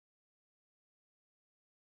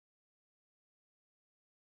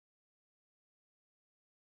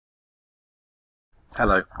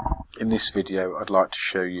Hello, in this video I'd like to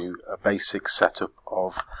show you a basic setup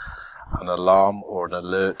of an alarm or an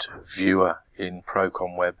alert viewer in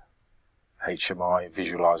ProconWeb HMI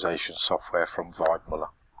visualization software from Weidmuller.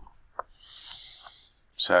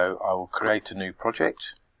 So I will create a new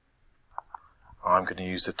project. I'm going to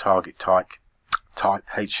use the target type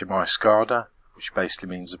HMI SCADA, which basically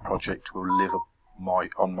means the project will live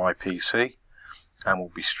on my PC and will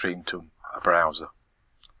be streamed to a browser.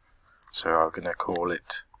 So I'm going to call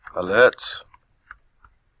it alerts,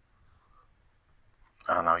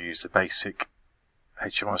 and I'll use the basic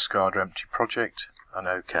HMI SCADA empty project and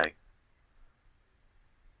OK.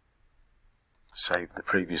 Save the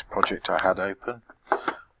previous project I had open.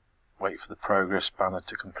 Wait for the progress banner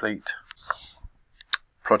to complete.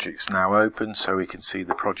 Project's now open, so we can see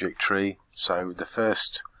the project tree. So the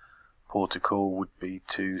first protocol would be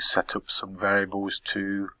to set up some variables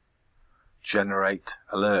to generate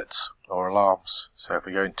alerts or alarms. So if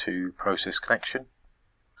we go into process connection,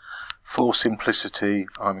 for simplicity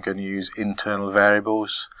I'm going to use internal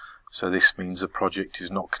variables. So this means the project is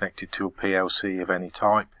not connected to a PLC of any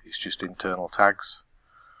type, it's just internal tags.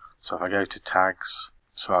 So if I go to tags,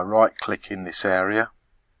 so I right click in this area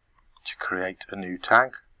to create a new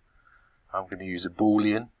tag. I'm going to use a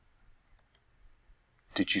Boolean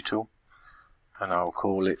digital and I'll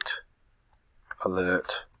call it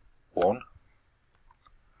alert1,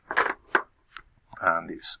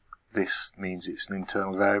 and this means it's an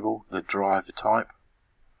internal variable, the driver type.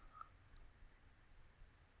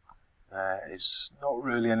 There is not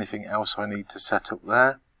really anything else I need to set up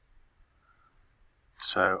there,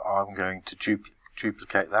 so I'm going to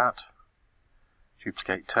duplicate that,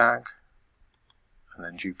 duplicate tag, and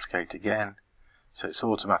then duplicate again, so it's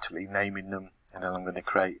automatically naming them, and then I'm going to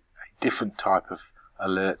create a different type of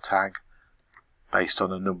alert tag based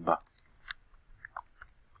on a number.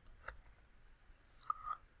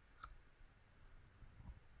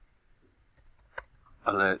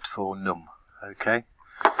 Alert for num. Okay,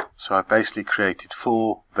 so I've basically created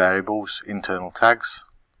 4 variables, internal tags.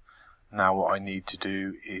 Now what I need to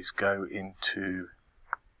do is go into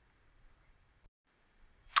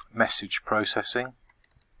message processing,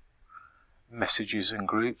 messages and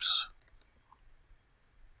groups,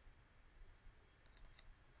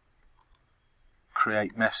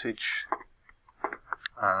 create message,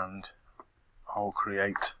 and I'll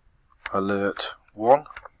create alert 1,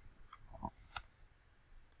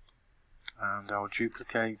 and I'll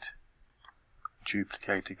duplicate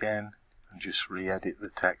again and just re-edit the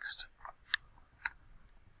text.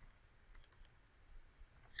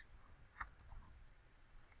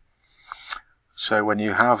 So when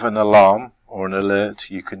you have an alarm or an alert,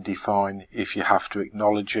 you can define if you have to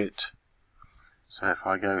acknowledge it. So if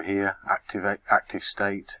I go here, active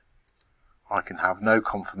state, I can have no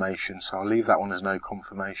confirmation, so I'll leave that one as no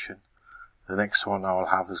confirmation. The next one I'll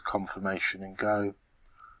have as confirmation and go,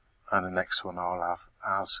 and the next one I'll have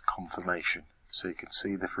as confirmation. So you can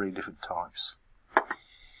see the 3 different types.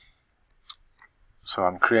 So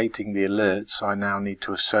I'm creating the alerts. I now need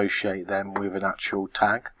to associate them with an actual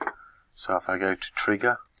tag. So if I go to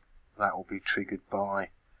trigger, that will be triggered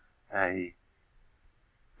by a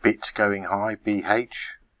bit going high,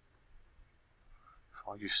 BH. If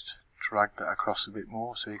I just drag that across a bit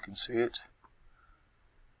more so you can see it.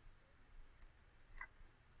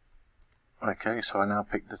 Okay, so I now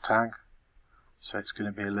pick the tag, so it's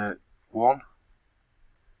going to be alert 1.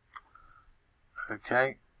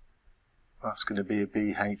 Okay, that's going to be a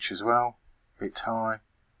BH as well, bit high,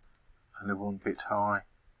 another one bit high,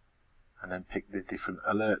 and then pick the different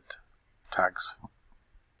alert tags.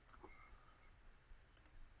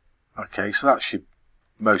 Okay, so that's your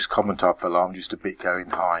most common type of alarm, just a bit going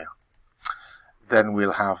higher. Then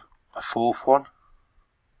we'll have a 4th one,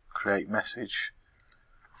 create message,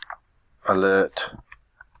 alert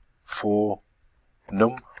for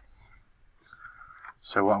num.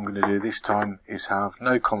 So what I'm going to do this time is have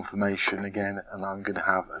no confirmation again, and I'm going to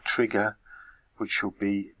have a trigger which will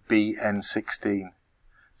be BN16.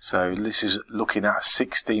 So this is looking at a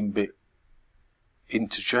 16-bit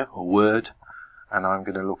integer or word, and I'm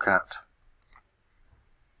going to look at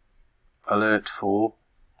alert 4,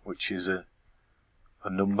 which is a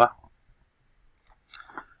number,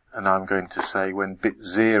 and I'm going to say when bit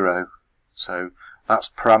 0, so that's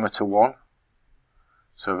parameter 1,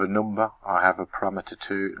 so the number I have a parameter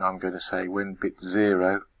 2, and I'm going to say when bit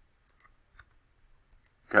 0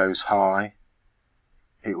 goes high,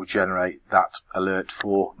 it will generate that alert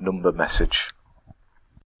 4 number message.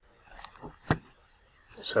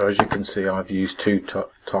 So as you can see, I've used 2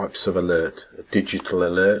 types of alert, a digital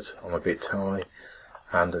alert on a bit high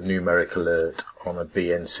and a numeric alert on a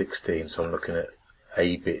BN16, so I'm looking at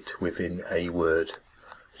a bit within a word.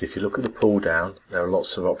 But if you look at the pull down, there are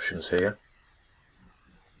lots of options here,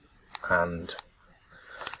 and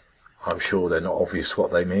I'm sure they're not obvious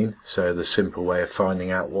what they mean, so the simple way of finding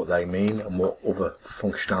out what they mean and what other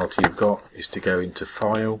functionality you've got is to go into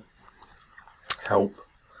File, Help,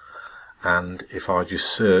 and if I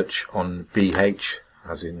just search on BH,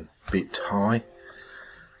 as in bit high,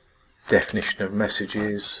 definition of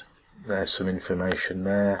messages, there's some information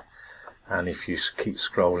there, and if you keep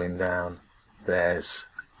scrolling down, there's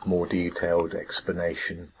more detailed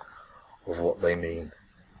explanation of what they mean.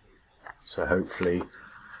 So hopefully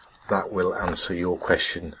that will answer your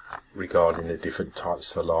question regarding the different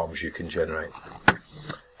types of alarms you can generate.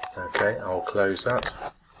 Okay, I'll close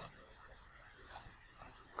that.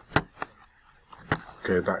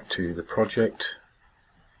 Go back to the project.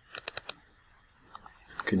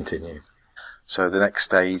 Continue. So the next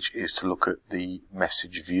stage is to look at the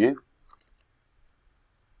message view.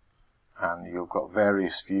 And you've got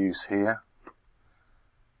various views here.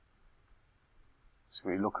 So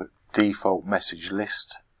we look at default message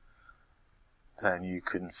list. Then you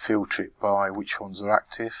can filter it by which ones are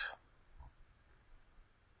active.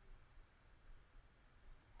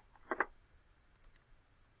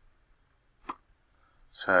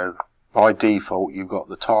 So by default you've got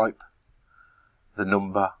the type, the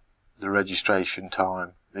number, the registration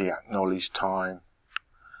time, the acknowledged time.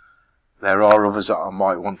 There are others that I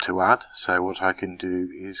might want to add, so what I can do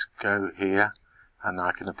is go here and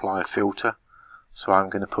I can apply a filter. So I'm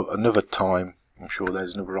going to put another time. I'm sure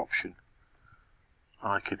there's another option.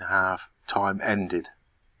 I can have time ended,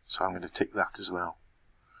 so I'm going to tick that as well.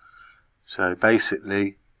 So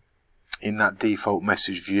basically in that default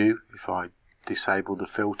message view, if I disable the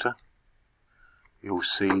filter, you'll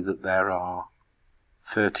see that there are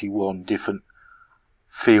 31 different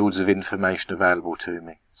fields of information available to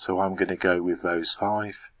me. So I'm going to go with those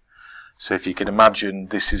 5. So if you can imagine,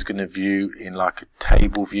 this is going to view in like a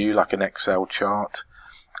table view, like an Excel chart,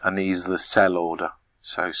 and these are the cell order.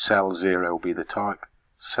 So cell 0 will be the type,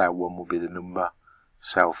 cell 1 will be the number,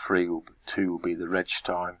 cell 2 will be the reg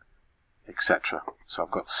time, etc. So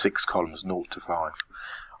I've got 6 columns, 0 to 5.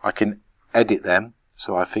 I can edit them,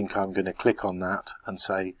 so I think I'm going to click on that and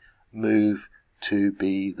say move to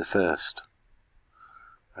be the first.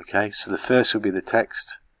 Okay, so the first will be the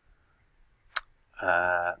text,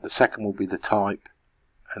 the second will be the type,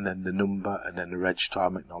 and then the number, and then the reg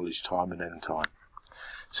time, acknowledged time, and end time.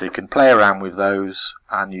 So you can play around with those,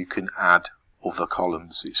 and you can add other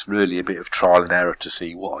columns. It's really a bit of trial and error to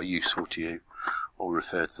see what are useful to you, or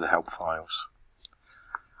refer to the help files.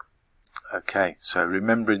 Okay, so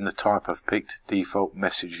remembering the type I've picked, default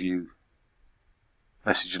message view,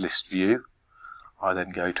 message list view, I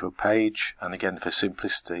then go to a page, and again for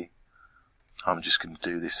simplicity I'm just going to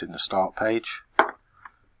do this in the start page.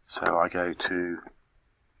 So I go to,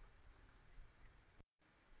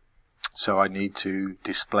 so I need to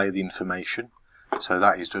display the information, so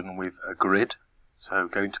that is done with a grid. So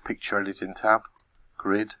go into picture editing tab,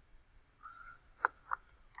 grid.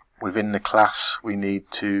 Within the class we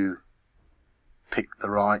need to pick the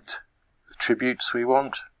right attributes we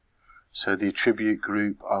want. So the attribute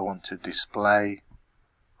group I want to display,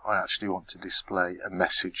 I actually want to display a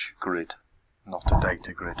message grid, not a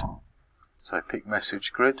data grid. So pick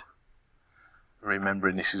message grid,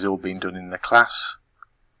 remembering this is all being done in the class.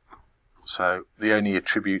 So the only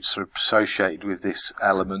attributes that are associated with this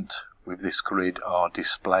element, with this grid, are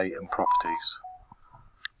display and properties.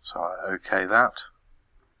 So I OK that,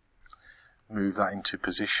 move that into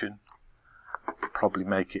position, probably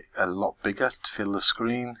make it a lot bigger to fill the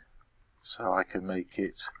screen. So I can make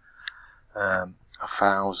it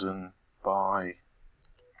 1000 by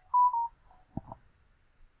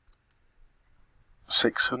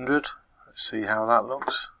 600. Let's see how that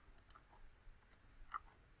looks.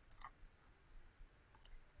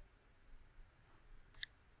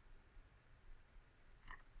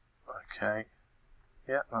 Okay,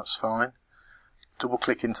 yeah, that's fine. Double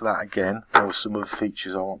click into that again. There are some other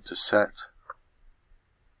features I want to set.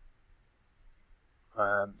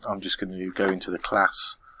 I'm just going to go into the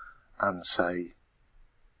class and say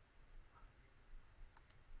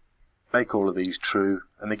make all of these true,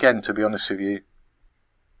 and again, to be honest with you,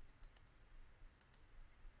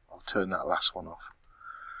 I'll turn that last one off.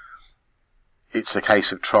 It's a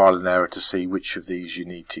case of trial and error to see which of these you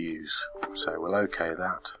need to use. So we'll OK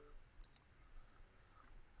that,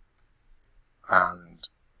 and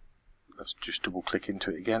let's just double click into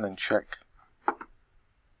it again and check.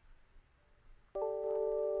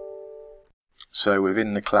 So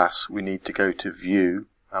within the class we need to go to view,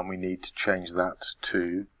 and we need to change that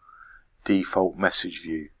to default message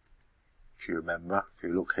view. if you remember. If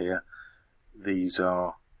you look here, these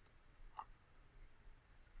are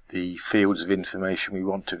the fields of information we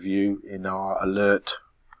want to view in our alert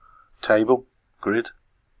table grid.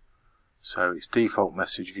 So it's default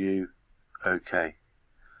message view, OK.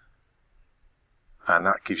 And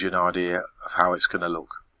that gives you an idea of how it's going to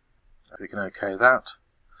look. We can OK that,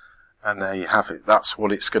 and there you have it. That's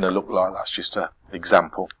what it's going to look like. That's just an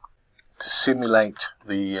example. To simulate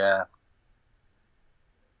the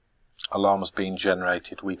alarms being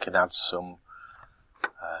generated, we can add some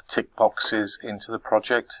tick boxes into the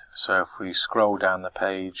project. So if we scroll down the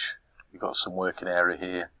page, we've got some working area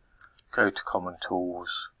here. Go to Common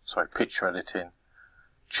Tools, Picture Editing,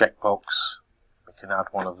 checkbox. We can add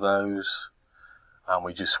one of those, and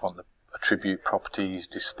we just want the attribute properties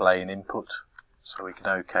display and input. So we can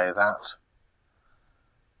OK that,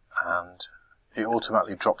 and it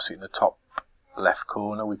automatically drops it in the top left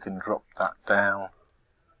corner. We can drop that down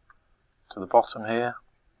to the bottom here,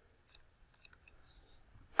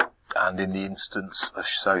 and in the instance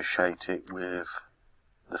associate it with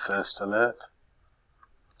the first alert.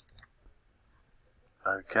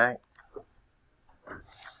 OK,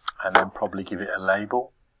 and then probably give it a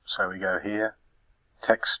label. So we go here,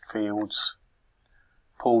 text fields,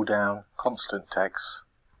 pull down constant text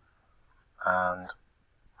and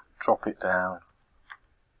drop it down,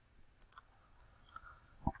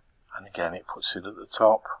 and again it puts it at the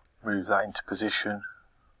top. Move that into position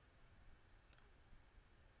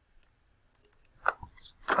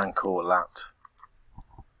and call that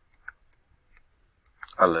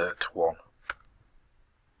alert 1.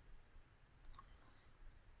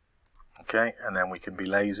 Okay, and then we can be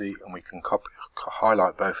lazy and we can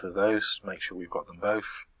highlight both of those, make sure we've got them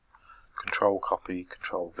both. Control copy,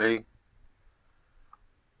 Control V.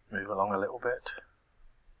 Move along a little bit.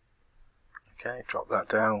 Okay, drop that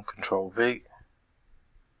down, Control V.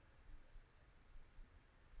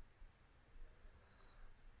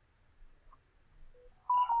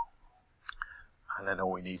 And then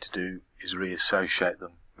all we need to do is reassociate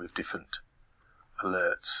them with different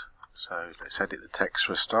alerts. So let's edit the text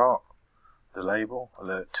for a start. The label,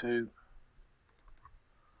 alert 2,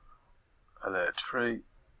 alert 3.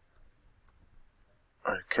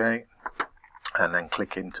 OK, and then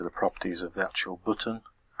click into the properties of the actual button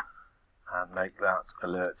and make that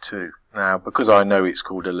alert 2. Now, because I know it's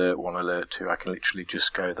called alert 1, alert 2, I can literally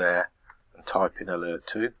just go there and type in alert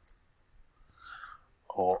 2.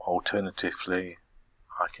 Or alternatively,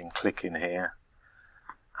 I can click in here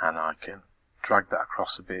and I can drag that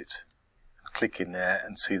across a bit and click in there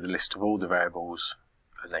and see the list of all the variables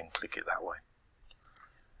and then click it that way.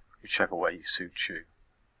 Whichever way suits you.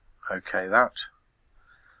 OK that.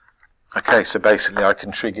 Okay, so basically I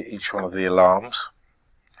can trigger each one of the alarms,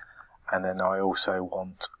 and then I also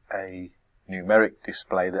want a numeric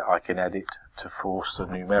display that I can edit to force the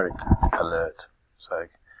numeric alert. So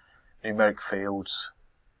numeric fields,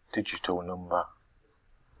 digital number.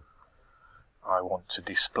 I want to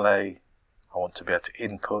display, I want to be able to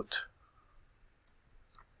input,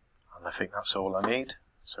 and I think that's all I need.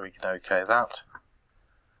 So we can OK that.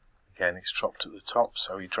 Again, it's dropped at the top,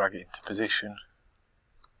 so we drag it into position.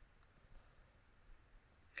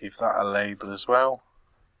 Give that a label as well.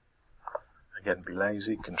 Again, be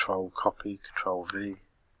lazy, Control copy, Control V.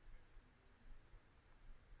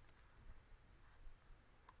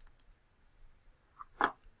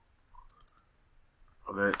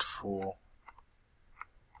 Alert for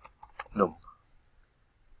num.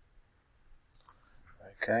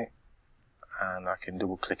 Okay, and I can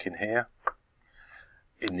double click in here.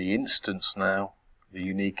 In the instance now, the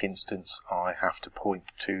unique instance, I have to point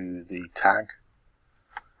to the tag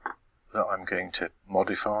that I'm going to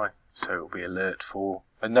modify, so it will be alert 4.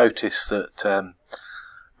 And notice that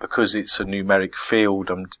because it's a numeric field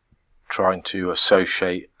I'm trying to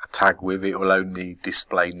associate a tag with, it will only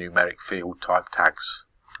display numeric field type tags,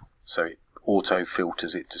 so it auto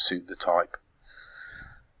filters it to suit the type.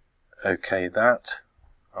 OK that.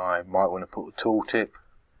 I might want to put a tooltip,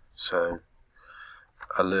 so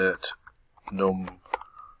alert num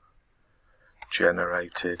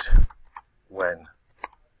generated when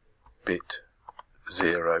bit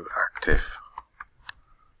 0 active.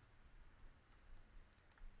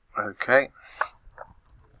 OK.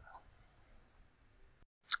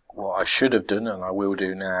 What I should have done, and I will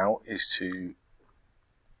do now, is to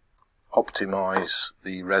optimize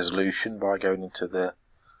the resolution by going into the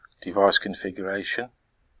device configuration,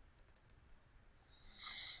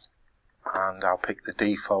 and I'll pick the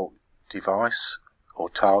default device or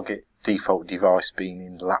target, default device being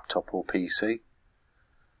in laptop or PC,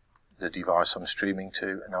 the device I'm streaming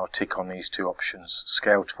to, and I'll tick on these two options,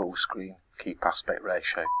 scale to full screen, keep aspect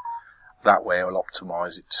ratio, that way I'll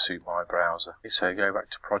optimize it to suit my browser. So go back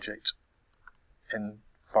to project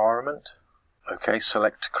environment. Okay,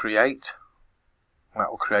 select create. That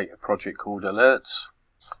will create a project called alerts.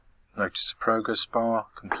 Notice the progress bar,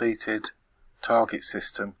 completed, target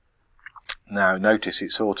system. Now notice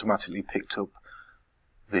it's automatically picked up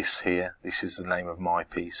this here. This is the name of my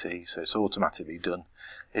PC, so it's automatically done.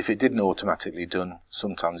 If it didn't automatically done,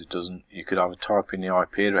 sometimes it doesn't. You could either type in the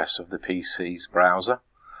IP address of the PC's browser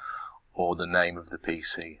or the name of the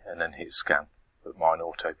PC and then hit scan, but mine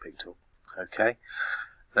auto picked up. Okay,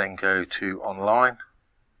 then go to online,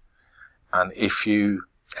 and if you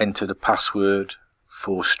enter the password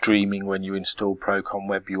for streaming when you install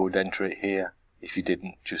ProconWeb, you would enter it here. If you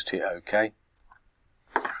didn't, just hit OK.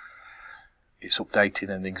 It's updating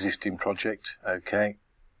an existing project. OK.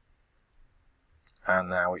 And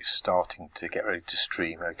now it's starting to get ready to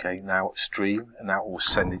stream. OK, now stream, and that will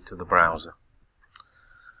send it to the browser.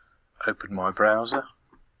 Open my browser,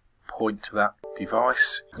 point to that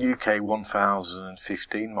device, UK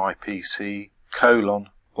 1015, my PC,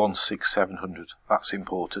 :16700. That's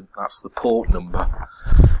important. That's the port number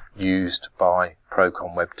used by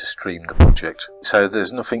ProconWeb to stream the project. So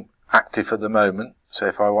there's nothing active at the moment. So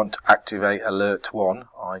if I want to activate alert 1,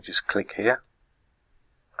 I just click here,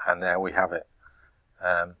 and there we have it.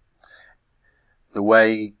 The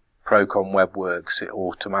way ProconWeb works, it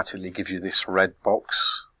automatically gives you this red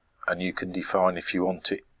box, and you can define if you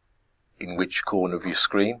want it in which corner of your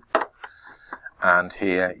screen. And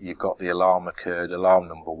here you've got the alarm occurred, alarm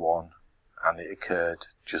number 1, and it occurred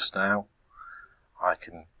just now. I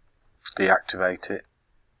can deactivate it,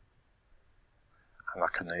 and I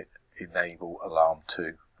can enable alarm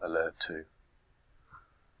 2, alert 2,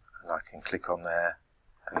 and I can click on there,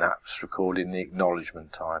 and that's recording the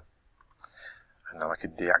acknowledgement time. And then I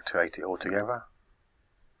can deactivate it altogether,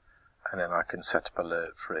 and then I can set up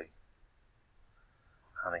alert 3,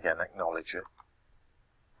 and again acknowledge it.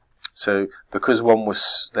 So because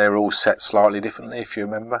they're all set slightly differently, if you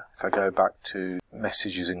remember, if I go back to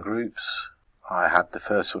messages and groups, I had the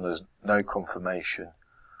first one as no confirmation,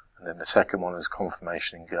 and then the second one as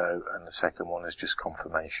confirmation and go, and the second one is just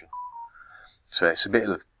confirmation. So it's a bit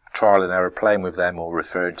of trial and error, playing with them or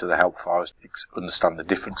referring to the help files to understand the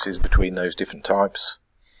differences between those different types.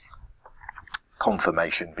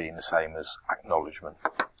 Confirmation being the same as acknowledgement.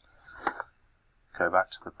 Go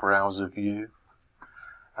back to the browser view,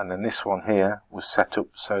 and then this one here was set up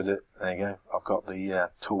so that, there you go, I've got the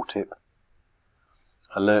tooltip.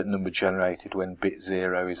 Alert number generated when bit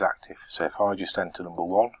 0 is active. So if I just enter number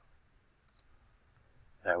 1,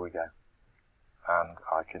 there we go, and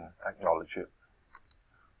I can acknowledge it.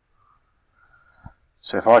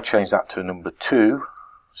 So if I change that to number 2,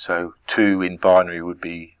 so 2 in binary would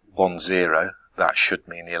be 10, that should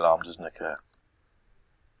mean the alarm doesn't occur.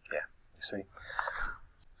 Yeah, you see.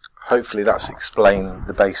 Hopefully that's explained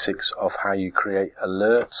the basics of how you create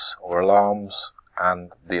alerts or alarms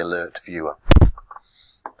and the alert viewer.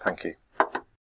 Thank you.